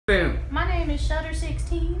name is Shutter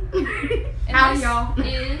 16. And Howdy, this y'all.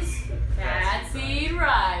 is Fat Seed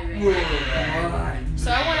Rising.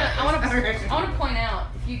 So I want to point out,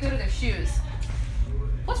 if you go to their shoes,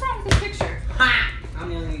 what's wrong with this picture? I'm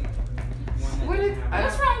the only one that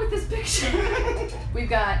What's wrong with this picture? We've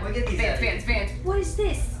got Look at these Vans. What is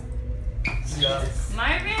this?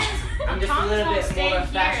 My Vans. I'm just a little bit more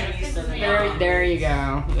fashionista than you. There you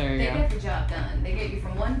go. There you They go. get the job done. They get you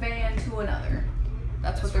from one van to another.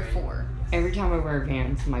 That's what they're for. Every time I wear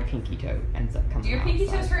Vans, my pinky toe ends up coming Do your out pinky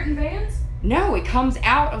the side. toes hurt in Vans? No, it comes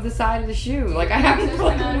out of the side of the shoe. Like I have it for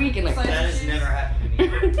like a week and like. That That has never happened to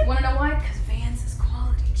me. Want to know why? Because Vans is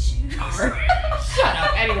quality shoes. Shut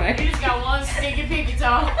up. Anyway. You just got one stinky pinky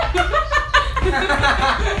toe.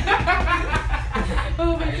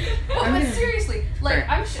 Oh my God. Well, but seriously, like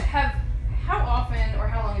how often or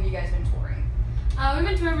how long have you guys been touring? We've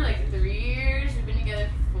been touring for like 3 years. We've been together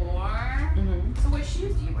for 4. Mm-hmm. So what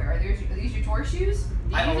shoes do you wear? Are these your tour shoes?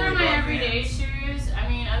 These I only are my love everyday Vans. shoes. I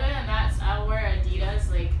mean, other than that, I'll wear Adidas.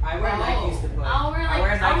 Like I wear Nikes to play. I'll wear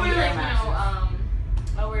Nike Air Maxes.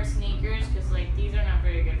 I'll wear sneakers because like these are not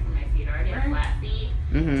very good for my feet. I already have flat feet.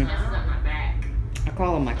 Mm-hmm. Messes up my back. I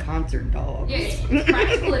call them my concert dogs. Yeah, it's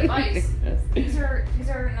practical advice. Yes. These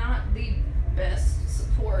are not the best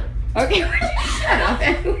support. Okay. Shut up.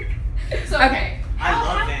 So Okay. I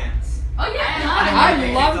love Vans. Oh yeah,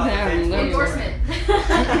 I love them. They're endorsement.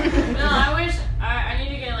 No, I wish I need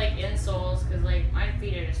to get like insoles because like my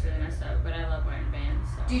feet are just really messed up. But I love wearing Vans.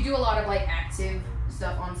 So. Do you do a lot of like active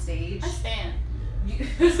stuff on stage? I stand. You-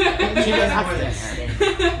 She doesn't wear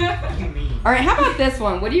this. You mean? All right. How about this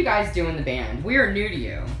one? What do you guys do in the band? We are new to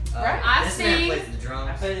you. Right. I This man sing. plays the drums.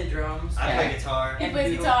 I play the drums. I play Okay. guitar. He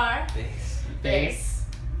plays guitar. Bass. Bass.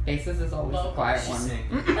 Basses is always the Vocals. quiet She one. sings.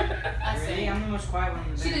 I Really? sing. I'm the most quiet one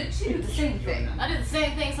in the band. She did the same thing. I do the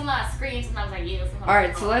same thing. Sometimes I scream. Sometimes I yell. Sometimes All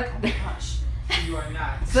right. So Oh Gosh. You are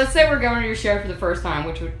not. So let's say we're going to your show for the first time,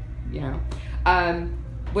 which would,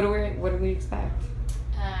 what do we expect?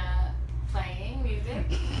 Playing music.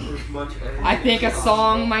 Much I think a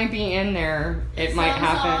song might be in there. It might Some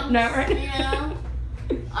happen. songs, No, right?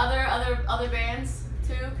 You know, other bands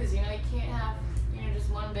too, because you know you can't have just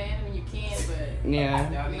one band. I mean you can, but Yeah.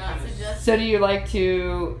 That would be not kind of. suggested. So do you like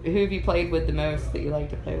to? Who have you played with the most that you like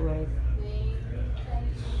to play with?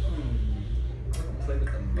 Play with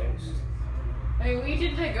the most. I mean, we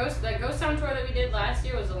did that Ghost Town tour that we did last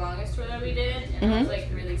year was the longest tour that we did, and it was like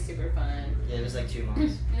really super fun. Yeah, it was like 2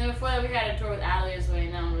 months. And then before that, we had a tour with Ali as well,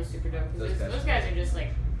 and that one was super dope. Those Because guys those guys are just like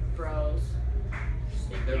bros.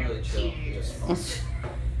 Just, like, They're you know, really chill. cheers. Just fun.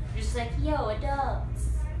 You're just like, yo, adults.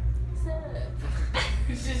 What's up?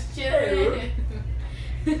 Just chilling.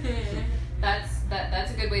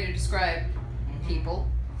 That's a good way to describe people.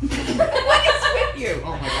 What is with you?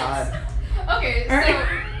 Oh my god. Okay,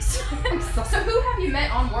 so who have you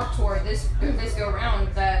met on Warped Tour this go round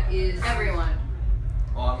that is Everyone.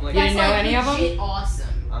 Oh, I'm like, You didn't that's, know like, any of them? legit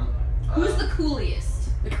awesome? I'm, Who's the coolest?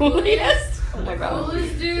 The coolest? Oh my god.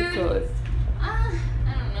 Coolest dude? The coolest. I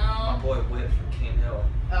don't my know. boy Whip from Camp Hill.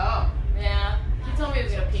 Oh. Yeah. He told me he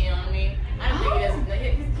was gonna pee on me. I don't think he doesn't.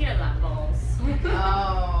 He doesn't have balls.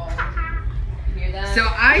 Oh. You hear that? So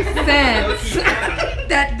I sense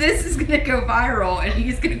that this is gonna go viral, and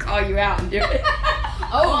he's gonna call you out and do it. oh,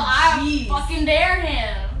 Well, I jeez. fucking dare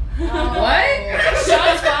him. What?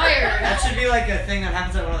 Shots fired. That should be like a thing that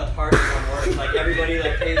happens at one of the parties on work. Like everybody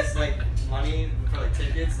like pays like money for like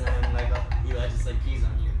tickets, and then like Eli just like pees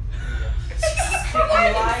on you.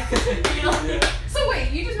 Yeah. So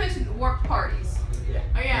wait, you just mentioned Warped parties.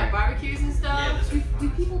 Oh yeah, barbecues and Yeah, stuff. those are Do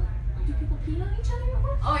fun. people pee on each other at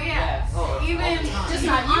work? Oh yeah. Yes. Oh, all Even the time. just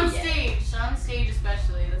Not on you yet. stage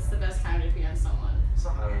especially, that's the best time to pee on someone.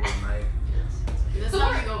 I would like. That's So how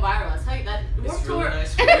what- you go viral. I'll tell you that. Warped It's really Tour.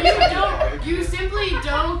 nice. You simply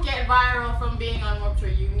don't get viral from being on Warped Tour.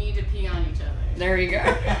 You need to pee on each other. There you go.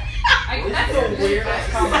 That's the good weirdest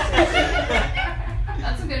advice. conversation.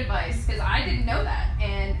 That's some good advice because I didn't know that,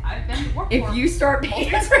 and I've been to Warped If Tour you start multiple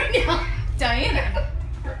peeing times right now, Diana.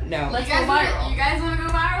 no. Let's You go guys, viral. you guys want to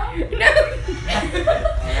go viral? No.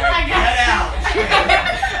 I got Get out.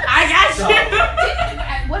 I got So,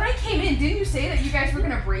 When I came in, didn't you say that you guys were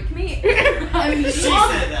gonna break me? I mean, she said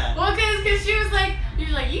that. well, cause she was like,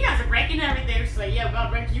 you guys are breaking everything. She's like, yeah, but I'll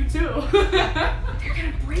break you too. They're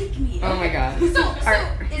gonna break me. Oh my god. So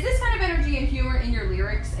Alright. is this kind of energy and humor in your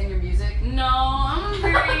lyrics and your music? No, I'm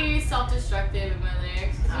very self-destructive in my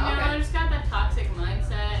lyrics. 'Cause, Oh, okay. I just got that toxic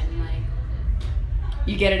mindset and like.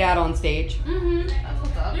 You get it out on stage. Mm-hmm. That's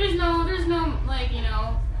what's up. There's no like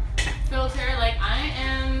filter. Like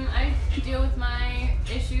I deal with my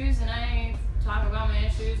issues and I talk about my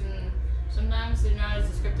issues and sometimes they're not as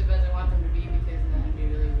descriptive as I want them to be.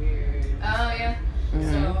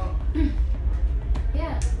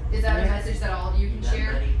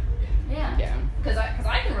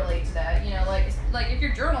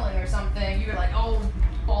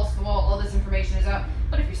 out.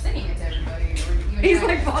 But if you're singing it to everybody, or even He's trying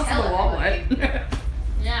like to Boss tell the Wallet. everybody-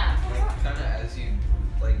 Yeah. Like, kind of as you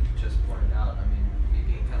like just pointed out, I mean, me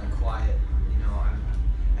being kind of quiet, you know, I'm,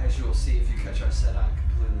 as you will see if you catch our set, I'm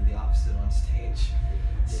completely the opposite on stage.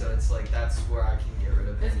 So it's like that's where I can get rid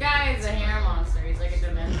of This anything guy is a that's hair in my- monster. He's like a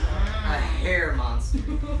dimensional. A hair monster.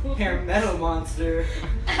 Hair metal monster.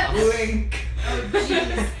 Blink. Oh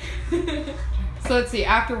jeez. So let's see.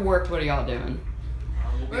 After work, what are y'all doing?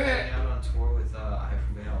 We'll be hanging out on tour with I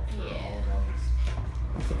Prevail for Yeah. all of August.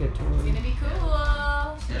 That's a good It's tour. gonna be cool.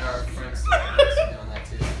 And our friends are on that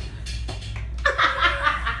too.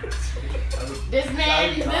 This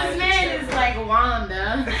man is like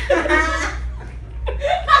Wanda.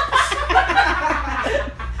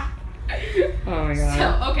 Oh my god.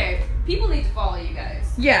 So okay, people need to follow you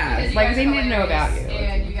guys. Yeah, Because you like guys they are need to know about you.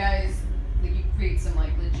 hilarious, And you guys, like, you create some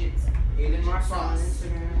like legit stuff. Aiden Marshall on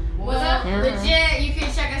Instagram. What's up? Mhm. Legit, you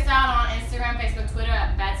can check us out on Instagram, Facebook, Twitter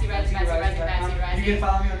at Batsy Rising, Batsy Rising, Batsy You can Rising.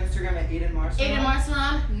 follow me on Instagram at Aiden Marshall. Aiden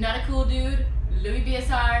Marcelon, not a cool dude. Louis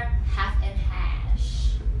BSR, half and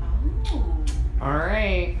hash. Oh. All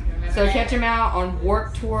right. Remember So that? catch him out on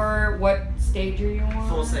Work Tour. What stage are you on?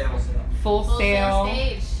 Full Sail. Full Full Sail. Sail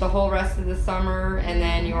stage. The whole rest of the summer, and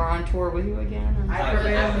then you're on tour with you again. I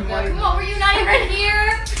Prevail. Come on, were you not even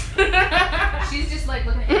here? She's just like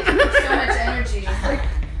looking at you with so much energy.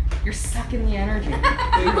 You're sucking the energy. Look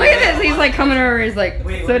at this. He's like coming over. He's like,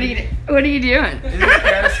 Wait, so what are you doing? Is it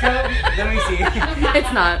Periscope? Let me see.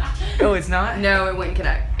 It's not. Oh, it's not? No, it wouldn't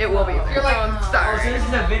connect. It will be. Oh. You're like, Oh, Oh, so sorry. this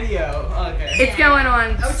is a video. Okay. It's going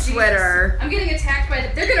on Oh, Jesus. Twitter. I'm getting attacked by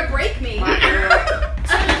the. They're gonna break me.